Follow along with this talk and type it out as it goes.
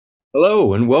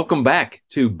Hello, and welcome back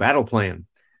to Battle Plan,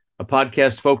 a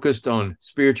podcast focused on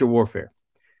spiritual warfare.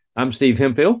 I'm Steve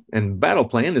Hemphill, and Battle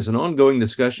Plan is an ongoing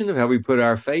discussion of how we put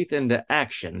our faith into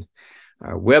action.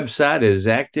 Our website is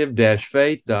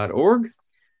active-faith.org.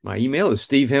 My email is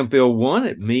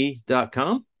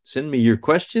stevehemphill1@me.com. Send me your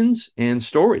questions and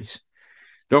stories.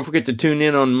 Don't forget to tune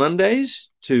in on Mondays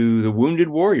to The Wounded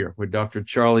Warrior with Dr.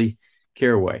 Charlie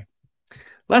Caraway.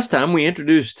 Last time we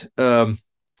introduced a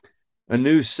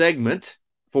new segment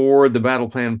for the Battle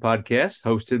Plan podcast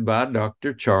hosted by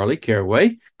Dr. Charlie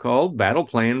Caraway called Battle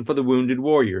Plan for the Wounded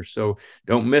Warrior. So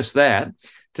don't miss that.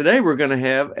 Today we're going to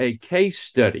have a case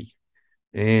study,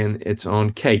 and it's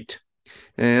on Kate.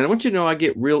 And I want you to know I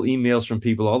get real emails from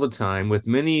people all the time with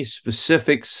many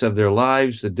specifics of their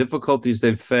lives, the difficulties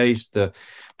they've faced, the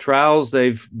trials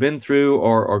they've been through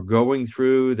or are going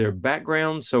through, their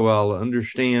background, so I'll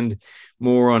understand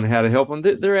more on how to help them.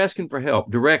 They're asking for help,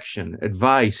 direction,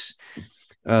 advice.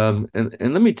 And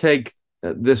let me take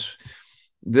this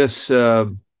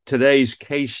today's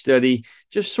case study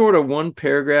just sort of one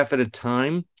paragraph at a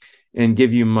time and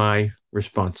give you my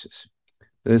responses.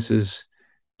 This is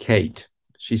Kate.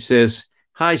 She says,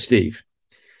 "Hi, Steve.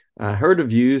 I heard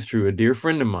of you through a dear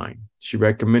friend of mine. She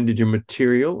recommended your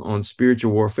material on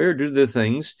spiritual warfare due to the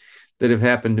things that have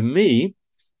happened to me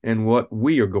and what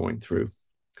we are going through.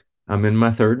 I'm in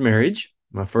my third marriage.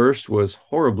 My first was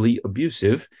horribly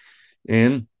abusive,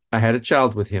 and I had a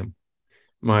child with him.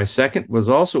 My second was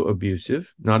also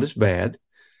abusive, not as bad.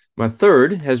 My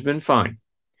third has been fine.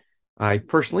 I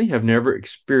personally have never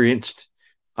experienced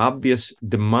obvious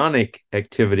demonic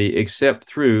activity except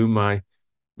through my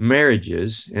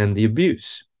marriages and the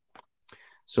abuse."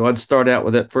 So I'd start out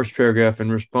with that first paragraph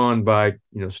and respond by,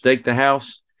 stake the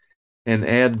house and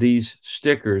add these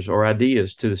stickers or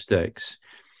ideas to the stakes.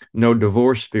 No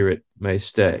divorce spirit may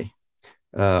stay.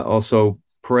 Also,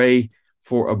 pray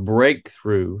for a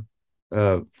breakthrough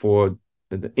for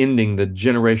ending the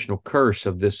generational curse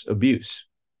of this abuse.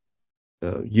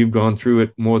 You've gone through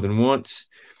it more than once.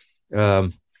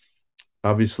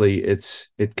 Obviously,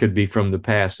 it could be from the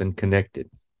past and connected.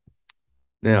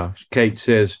 Now, Kate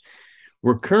says,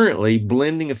 "We're currently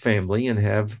blending a family and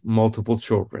have multiple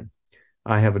children.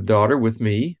 I have a daughter with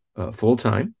me full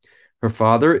time. Her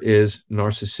father is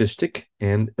narcissistic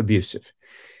and abusive.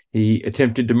 He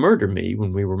attempted to murder me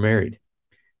when we were married.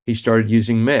 He started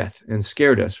using meth and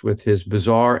scared us with his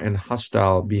bizarre and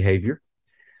hostile behavior.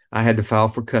 I had to file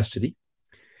for custody.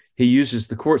 He uses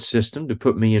the court system to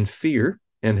put me in fear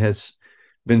and has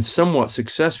been somewhat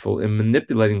successful in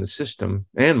manipulating the system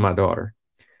and my daughter.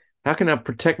 How can I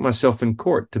protect myself in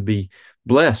court to be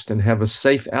blessed and have a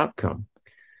safe outcome?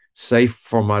 Safe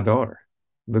for my daughter.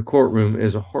 The courtroom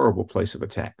is a horrible place of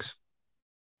attacks."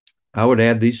 I would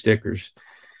add these stickers.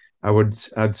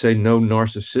 I'd say no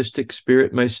narcissistic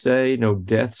spirit may stay, no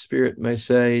death spirit may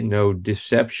stay, no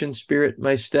deception spirit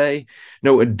may stay,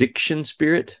 no addiction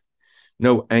spirit,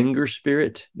 no anger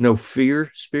spirit, no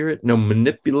fear spirit, no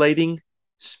manipulating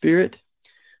spirit.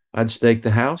 I'd stake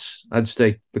the house. I'd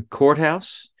stake the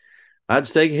courthouse. I'd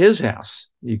stake his house.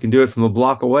 You can do it from a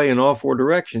block away in all four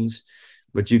directions,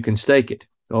 but you can stake it.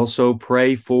 Also,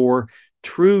 pray for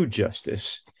true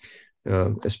justice,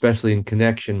 especially in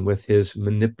connection with his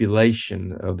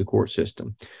manipulation of the court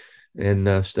system.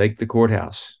 And stake the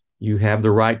courthouse. You have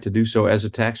the right to do so as a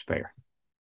taxpayer.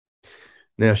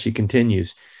 Now she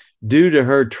continues, "Due to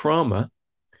her trauma,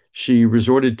 she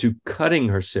resorted to cutting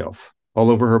herself all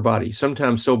over her body,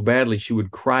 sometimes so badly she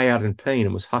would cry out in pain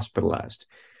and was hospitalized.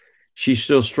 She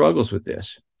still struggles with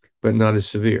this, but not as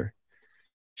severe.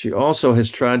 She also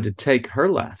has tried to take her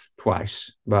life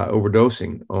twice by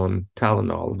overdosing on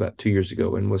Tylenol about 2 years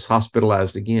ago and was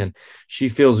hospitalized again. She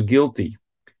feels guilty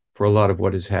for a lot of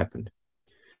what has happened."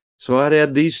 So I'd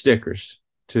add these stickers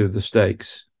to the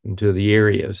stakes and to the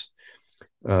areas.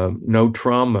 No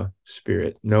trauma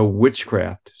spirit, no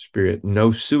witchcraft spirit,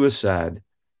 no suicide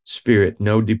spirit,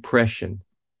 no depression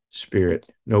spirit,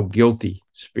 no guilty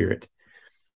spirit.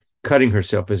 Cutting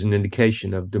herself is an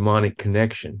indication of demonic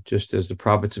connection, just as the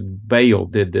prophets of Baal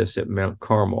did this at Mount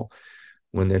Carmel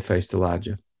when they faced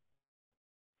Elijah.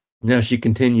 Now she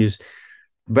continues,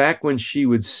 "Back when she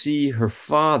would see her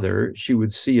father, she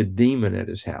would see a demon at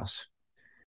his house.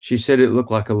 She said it looked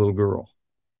like a little girl.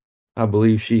 I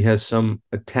believe she has some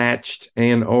attached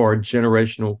and or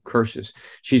generational curses.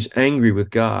 She's angry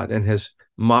with God and has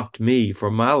mocked me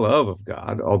for my love of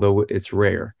God, although it's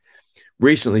rare.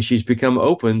 Recently, she's become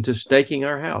open to staking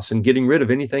our house and getting rid of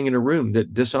anything in her room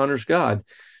that dishonors God,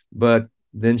 but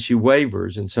then she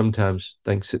wavers and sometimes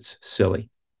thinks it's silly."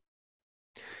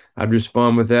 I'd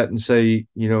respond with that and say,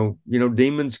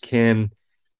 demons can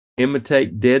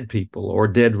imitate dead people or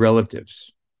dead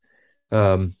relatives.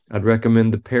 I'd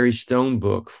recommend the Perry Stone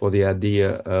book for the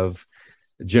idea of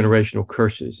generational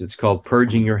curses. It's called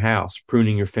Purging Your House,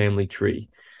 Pruning Your Family Tree.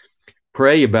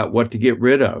 Pray about what to get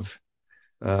rid of.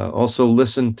 Also,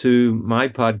 listen to my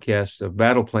podcast of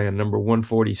Battle Plan number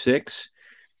 146.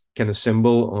 Can a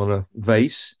symbol on a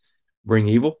vase bring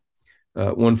evil?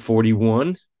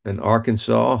 141, an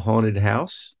Arkansas haunted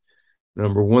house.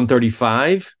 Number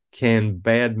 135, can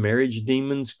bad marriage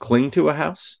demons cling to a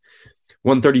house?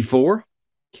 134,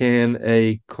 can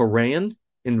a Koran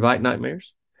invite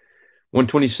nightmares?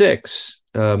 126,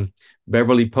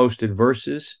 Beverly posted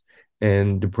verses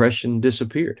and depression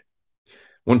disappeared.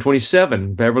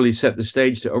 127, Beverly set the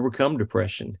stage to overcome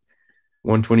depression.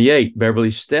 128,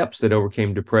 Beverly steps that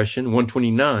overcame depression.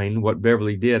 129, what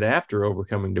Beverly did after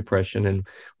overcoming depression. And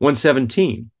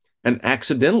 117, an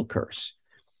accidental curse.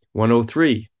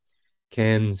 103,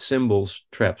 can symbols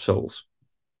trap souls?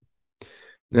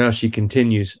 Now she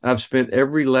continues, I've spent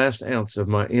every last ounce of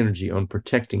my energy on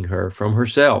protecting her from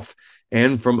herself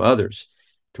and from others,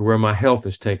 to where my health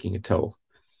is taking a toll.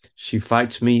 She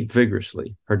fights me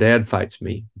vigorously. Her dad fights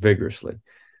me vigorously.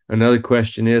 Another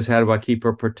question is, how do I keep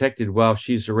her protected while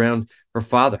she's around her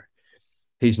father?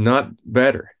 He's not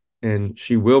better, and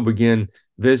she will begin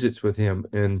visits with him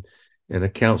in a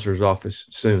counselor's office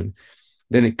soon.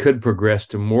 Then it could progress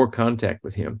to more contact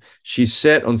with him. She's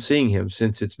set on seeing him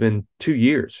since it's been 2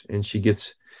 years, and she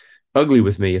gets ugly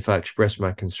with me if I express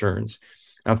my concerns.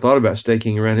 I've thought about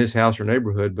staking around his house or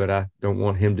neighborhood, but I don't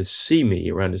want him to see me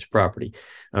around his property.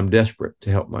 I'm desperate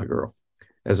to help my girl.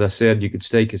 As I said, you could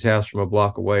stake his house from a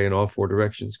block away in all 4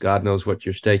 directions. God knows what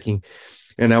you're staking.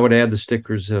 And I would add the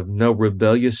stickers of no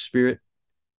rebellious spirit.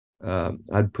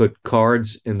 I'd put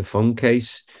cards in the phone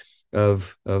case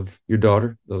of your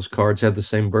daughter. Those cards have the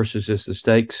same verses as the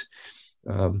stakes.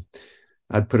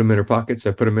 I'd put them in her pockets.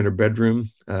 I put them in her bedroom,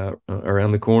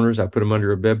 around the corners. I put them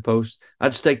under a bedpost.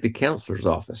 I'd stake the counselor's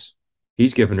office.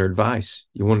 He's giving her advice.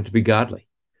 You want it to be godly.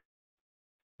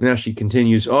 Now she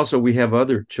continues, also, we have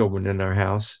other children in our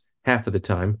house half of the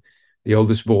time. The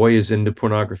oldest boy is into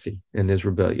pornography and is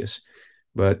rebellious,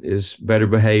 but is better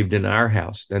behaved in our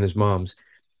house than his mom's.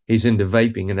 He's into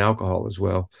vaping and alcohol as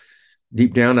well.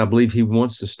 Deep down, I believe he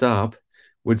wants to stop.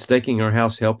 Would staking our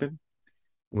house help him?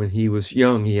 When he was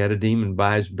young, he had a demon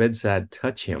by his bedside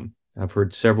touch him. I've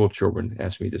heard several children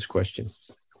ask me this question.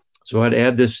 So I'd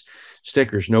add this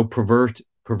stickers, no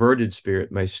perverted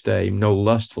spirit may stay, no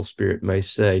lustful spirit may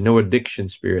stay, no addiction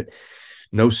spirit,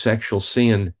 no sexual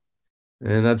sin.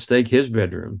 And I'd stake his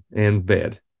bedroom and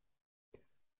bed.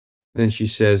 Then she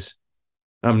says,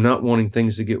 I'm not wanting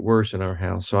things to get worse in our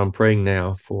house, so I'm praying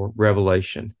now for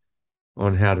revelation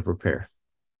on how to prepare.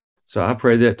 So I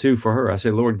pray that too for her. I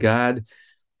say, Lord, guide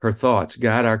her thoughts,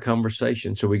 guide our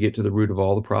conversation so we get to the root of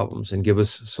all the problems and give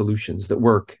us solutions that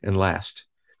work and last.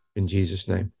 In Jesus'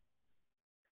 name.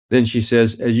 Then she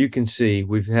says, as you can see,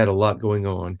 we've had a lot going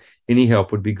on. Any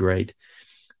help would be great.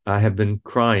 I have been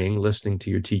crying listening to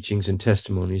your teachings and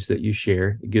testimonies that you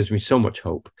share. It gives me so much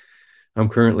hope. I'm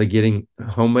currently getting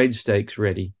homemade stakes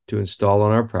ready to install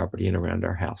on our property and around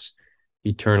our house.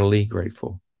 Eternally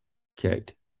grateful,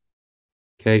 Kate.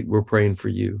 Kate, we're praying for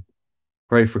you.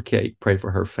 Pray for Kate. Pray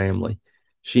for her family.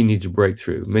 She needs a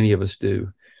breakthrough. Many of us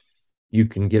do. You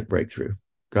can get breakthrough.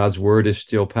 God's word is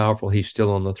still powerful. He's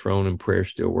still on the throne, and prayer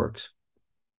still works.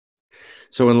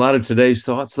 So in light of today's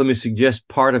thoughts, let me suggest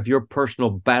part of your personal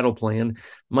battle plan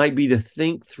might be to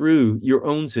think through your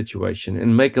own situation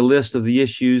and make a list of the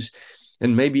issues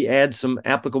and maybe add some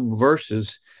applicable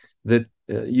verses that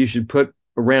you should put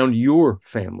around your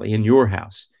family in your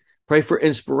house. Pray for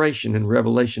inspiration and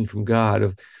revelation from God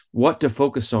of what to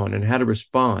focus on and how to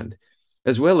respond,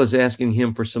 as well as asking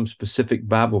him for some specific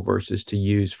Bible verses to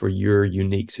use for your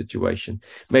unique situation.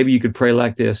 Maybe you could pray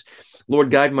like this: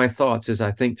 Lord, guide my thoughts as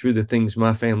I think through the things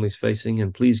my family's facing,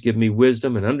 and please give me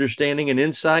wisdom and understanding and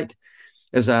insight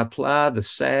as I apply the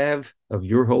salve of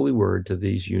your holy word to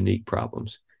these unique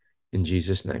problems. In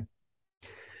Jesus' name.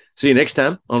 See you next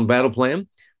time on Battle Plan.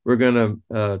 We're going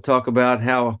to talk about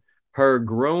how her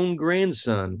grown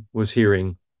grandson was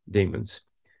hearing demons.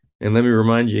 And let me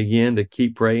remind you again to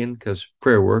keep praying, because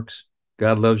prayer works.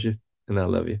 God loves you, and I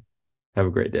love you. Have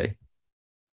a great day.